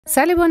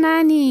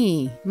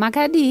Salibonani,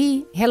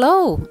 Makadi.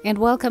 Hello and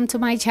welcome to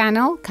my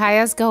channel,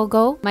 Kaya's Go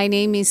Go. My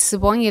name is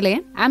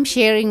Subongile. I'm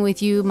sharing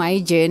with you my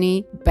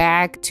journey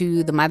back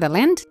to the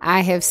motherland.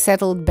 I have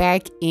settled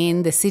back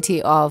in the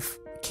city of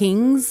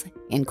kings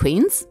and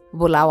queens,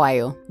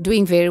 Bulawayo,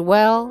 doing very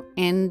well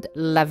and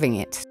loving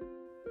it.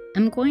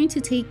 I'm going to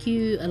take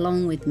you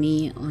along with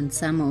me on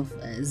some of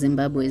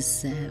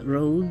Zimbabwe's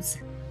roads.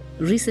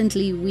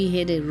 Recently, we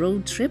had a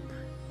road trip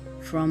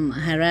from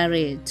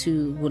Harare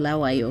to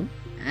Bulawayo.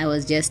 I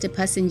was just a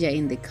passenger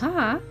in the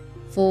car.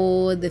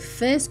 For the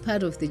first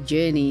part of the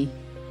journey,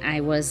 I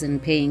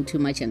wasn't paying too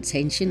much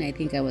attention. I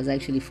think I was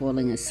actually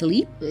falling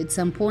asleep. At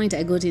some point,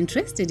 I got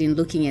interested in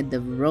looking at the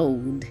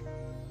road.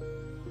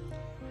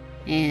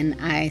 And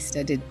I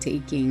started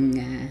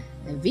taking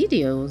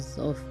videos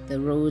of the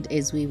road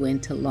as we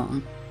went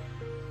along.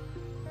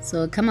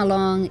 So come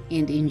along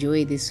and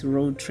enjoy this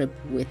road trip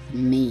with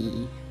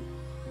me.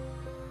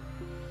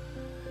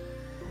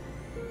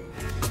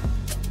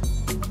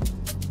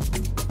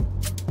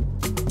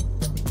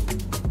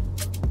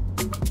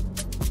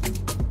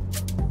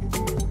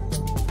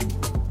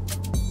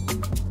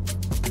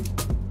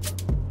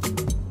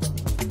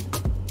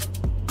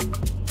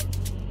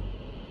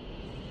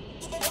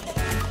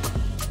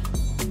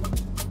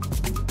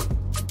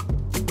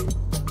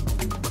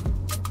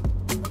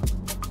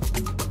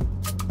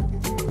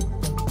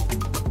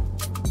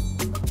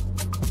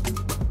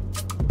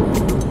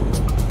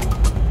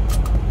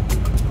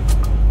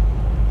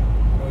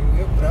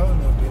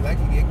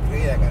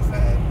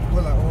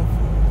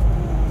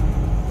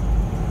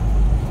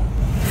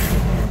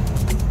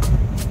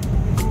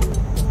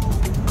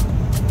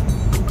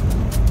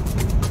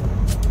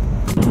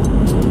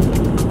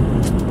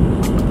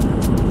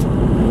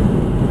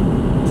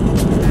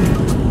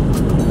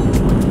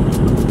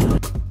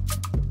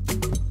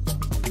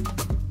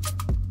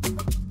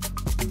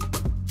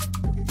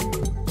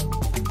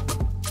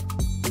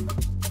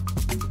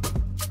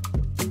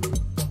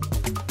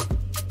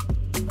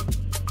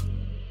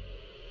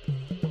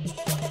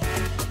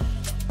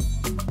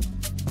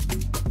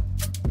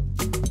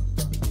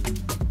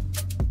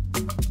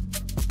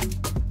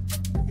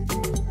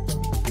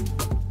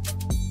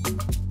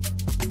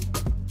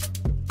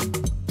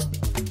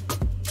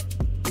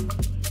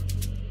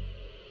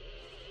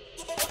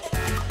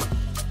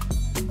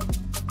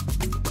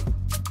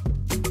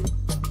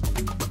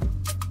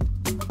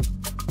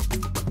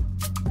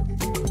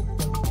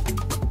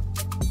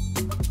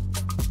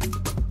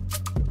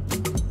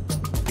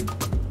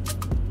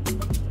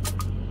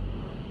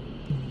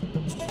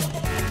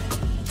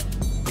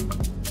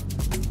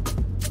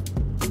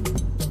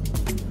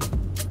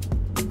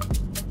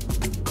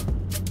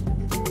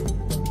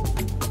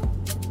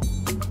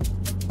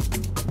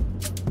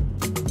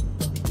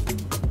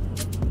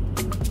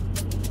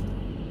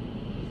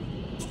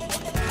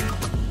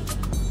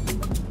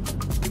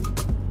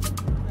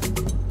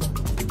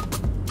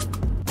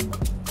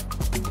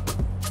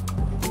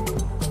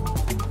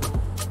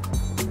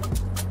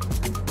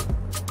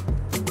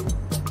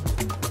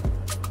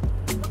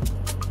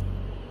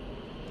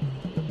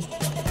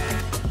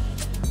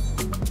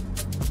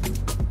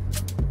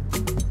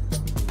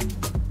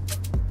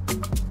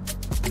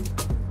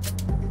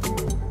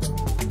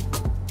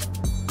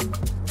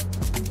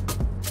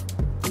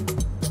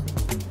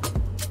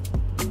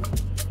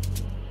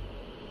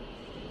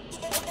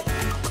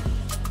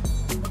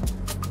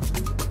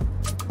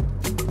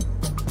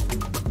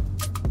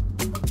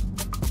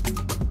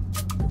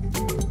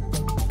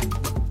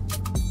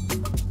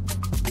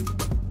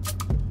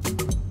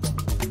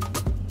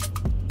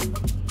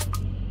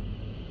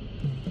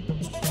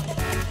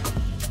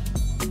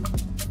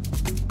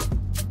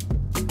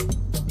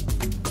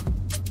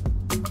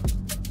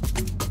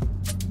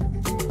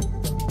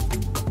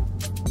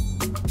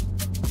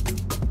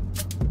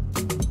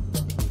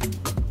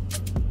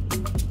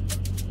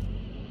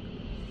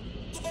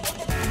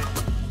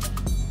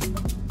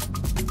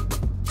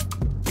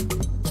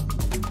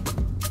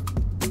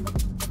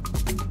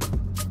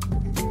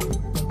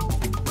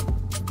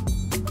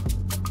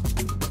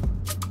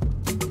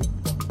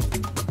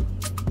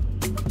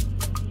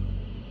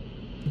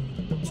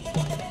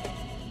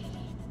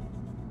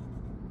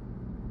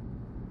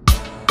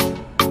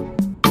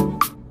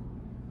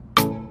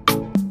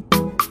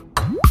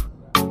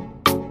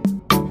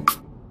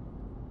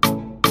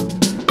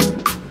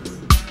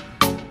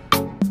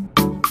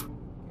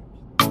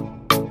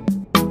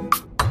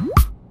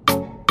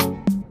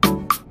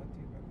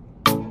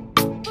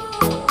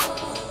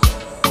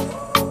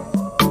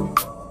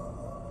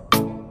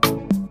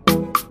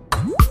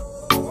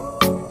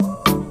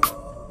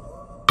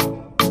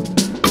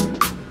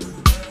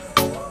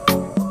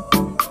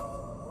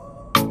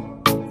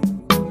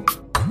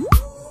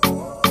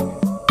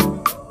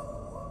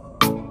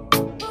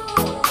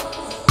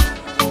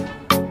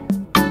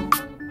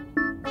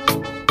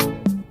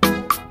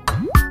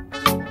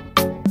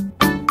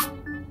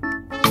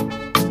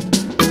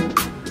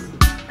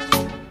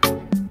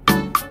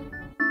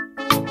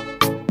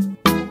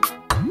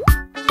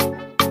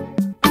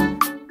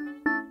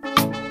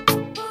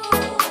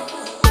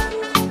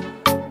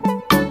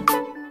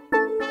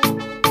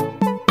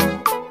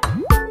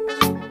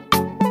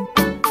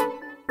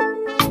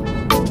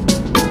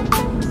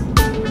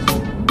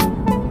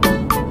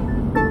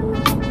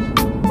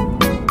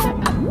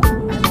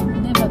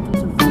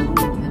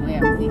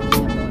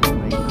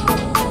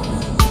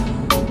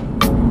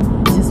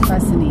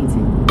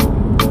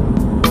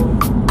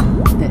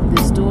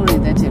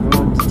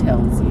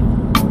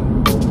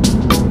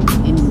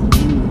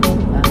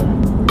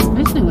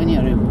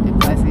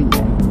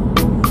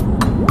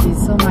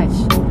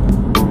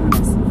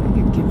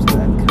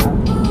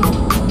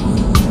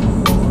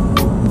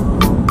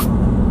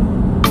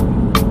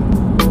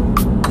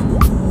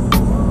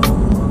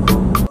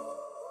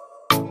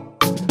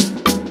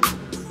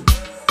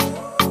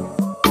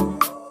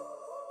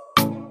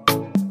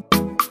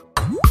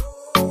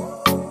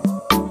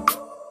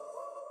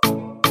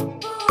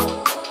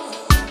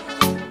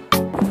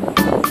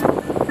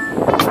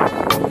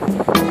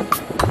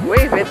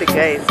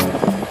 guys.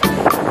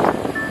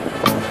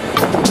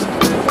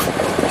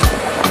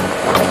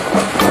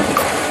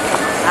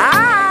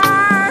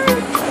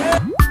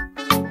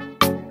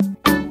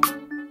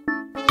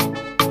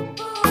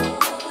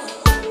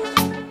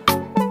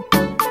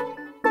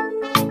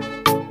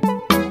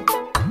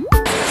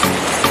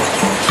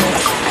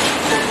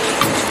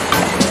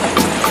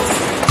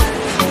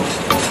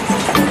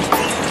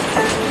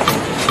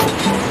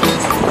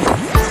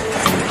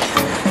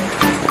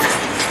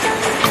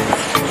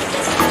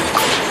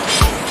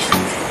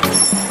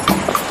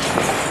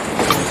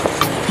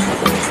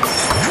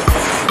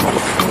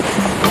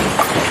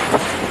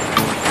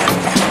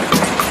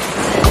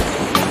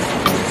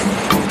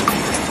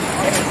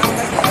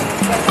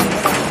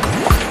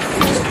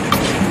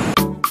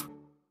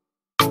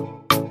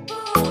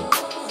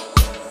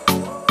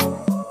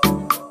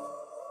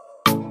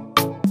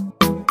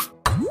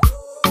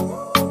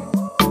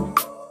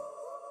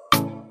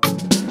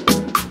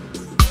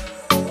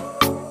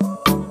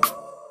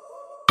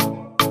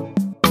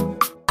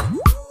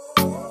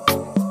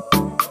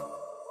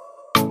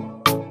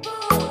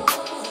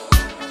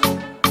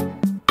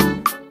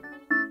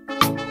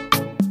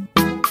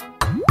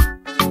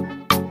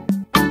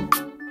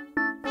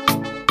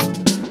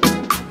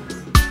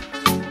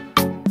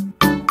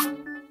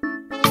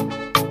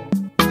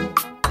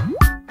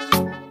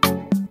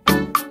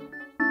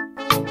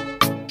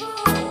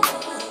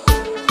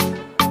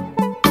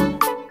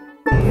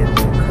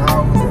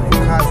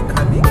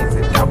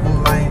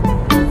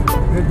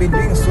 Been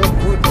doing so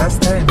good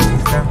last time.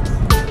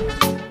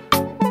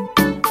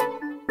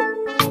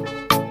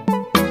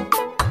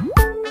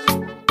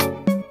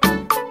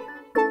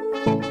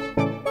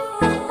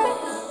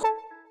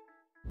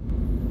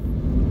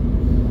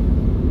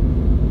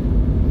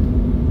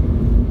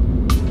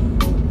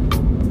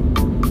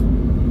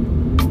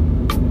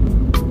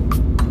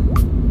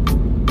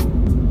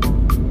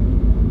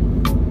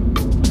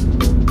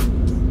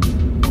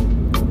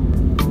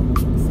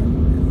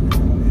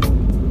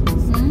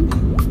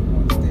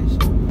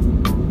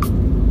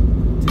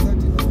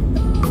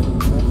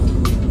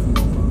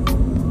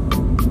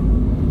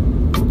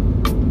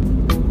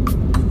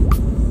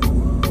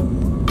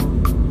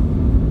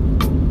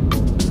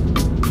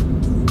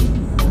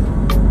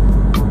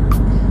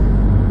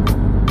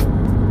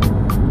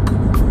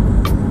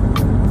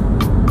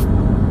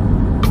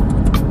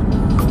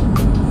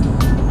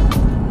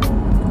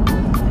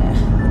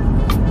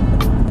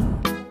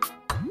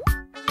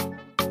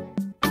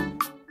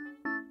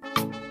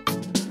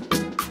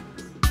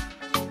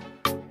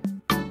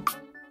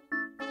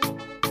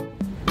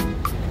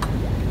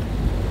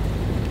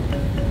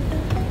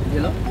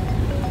 Hello?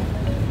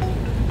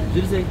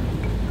 Juri say.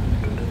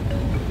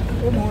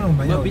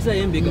 Ma bisa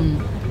yang bega.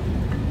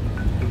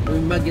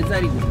 Ma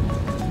gezari.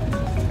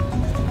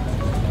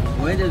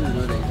 Wende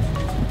zo dai.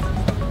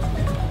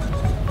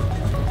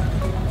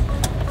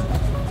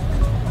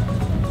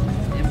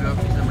 Em bega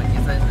bisa ma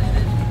gezari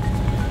dai.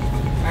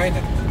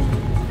 Aida.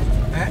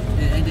 Aida.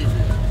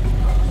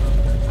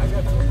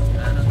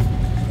 Ano.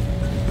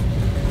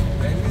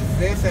 And this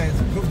Zesa has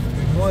proved to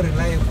be more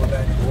reliable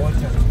than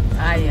water.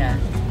 Ah, yeah.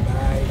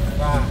 By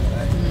far.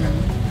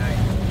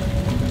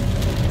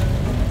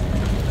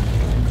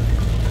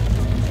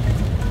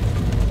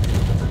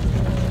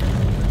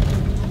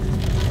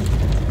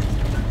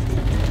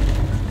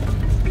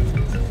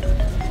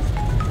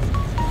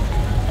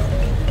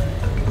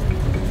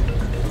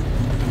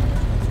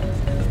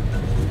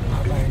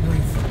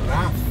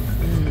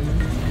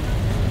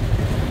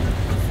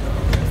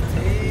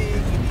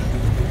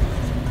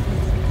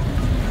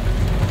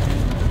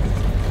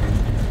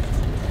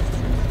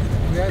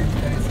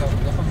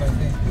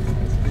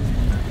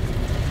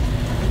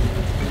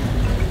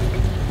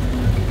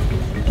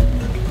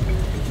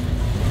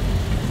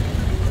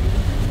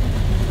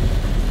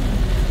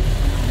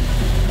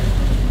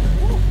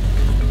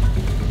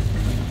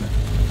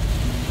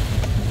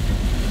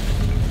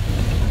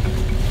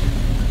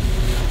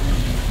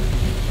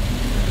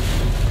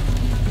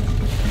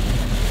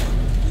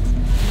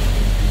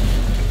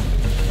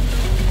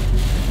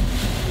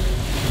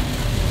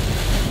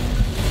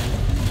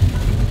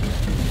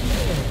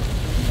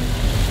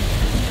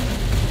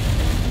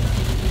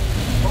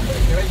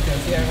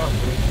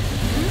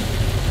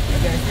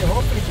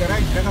 Hopefully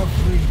garage cannot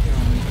free.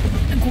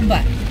 Kumba.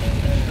 I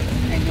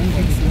don't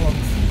think so.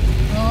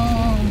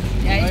 Oh,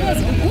 yeah, it was.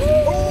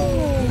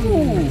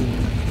 Ooh.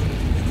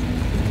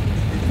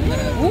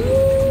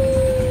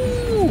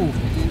 Ooh.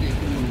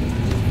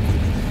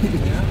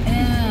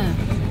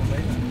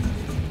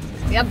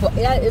 Yeah,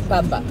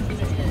 Bamba.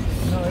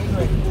 No,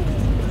 anyway.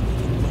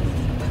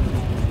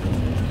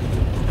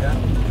 Yeah.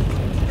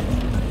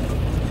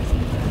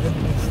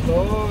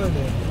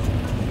 Slowly.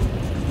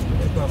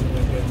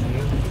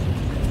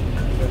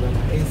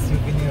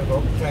 SUV near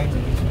rock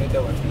climbing, which made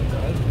our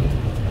vehicles.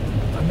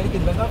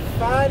 American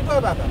vakafari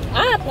baba.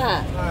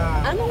 Apa.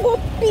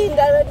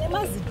 Anongopinda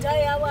nemazita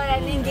yawo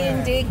anenge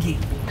ndege.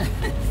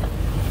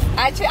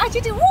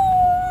 Achiti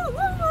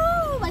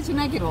woo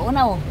vachinakirwa.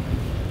 Onawo.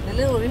 The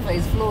little river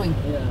is flowing.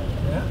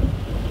 Yeah.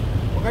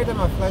 Quite a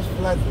flash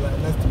floods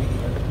last week.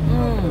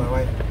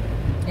 Bulawayo.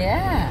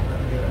 Yeah.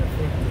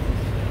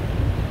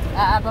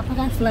 Papa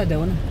can't flood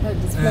down.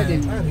 It's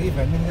flooding.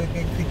 River,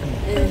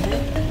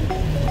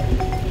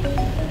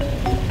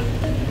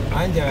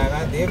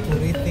 Anja, they have to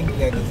rethink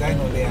the design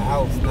of their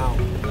house now.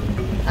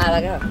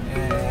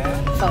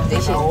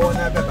 Foundation. My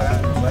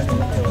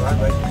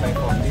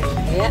foundation.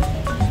 Yeah.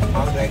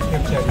 How do I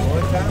capture the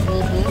water?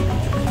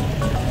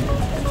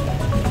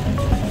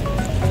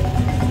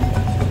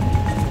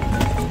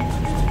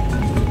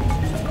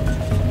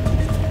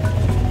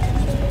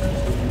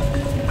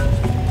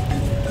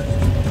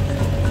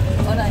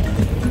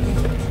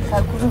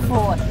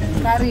 Forward.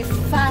 Carry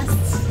fast.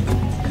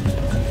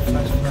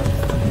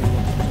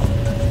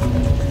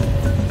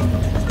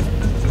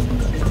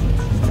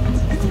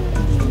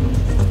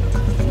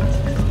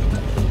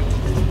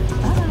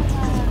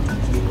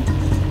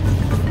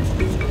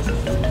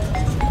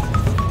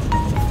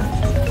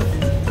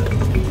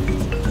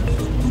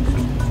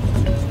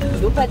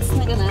 Lupa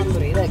tisinaga na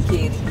umbrella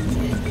kiri.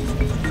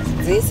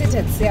 Zvese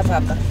tatisiya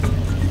papa.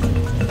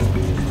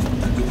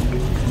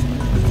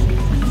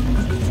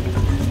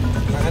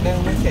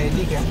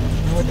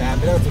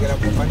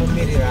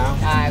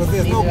 Because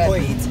there's no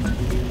point.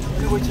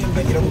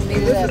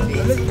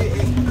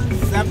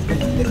 Something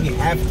that we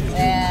have to do.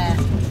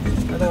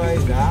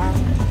 Otherwise, I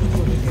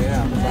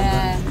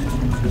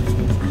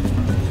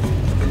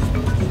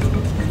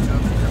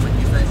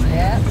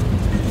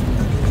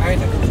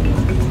know.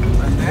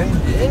 And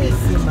then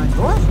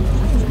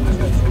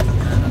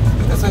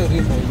that's why I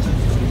read my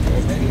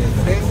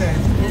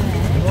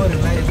more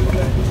reliable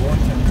than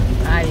water.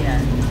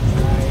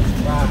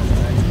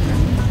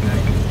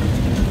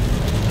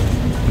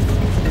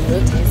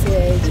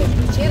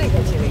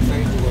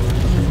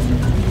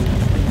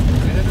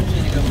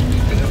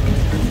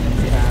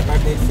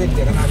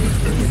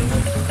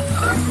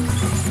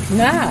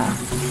 Yeah.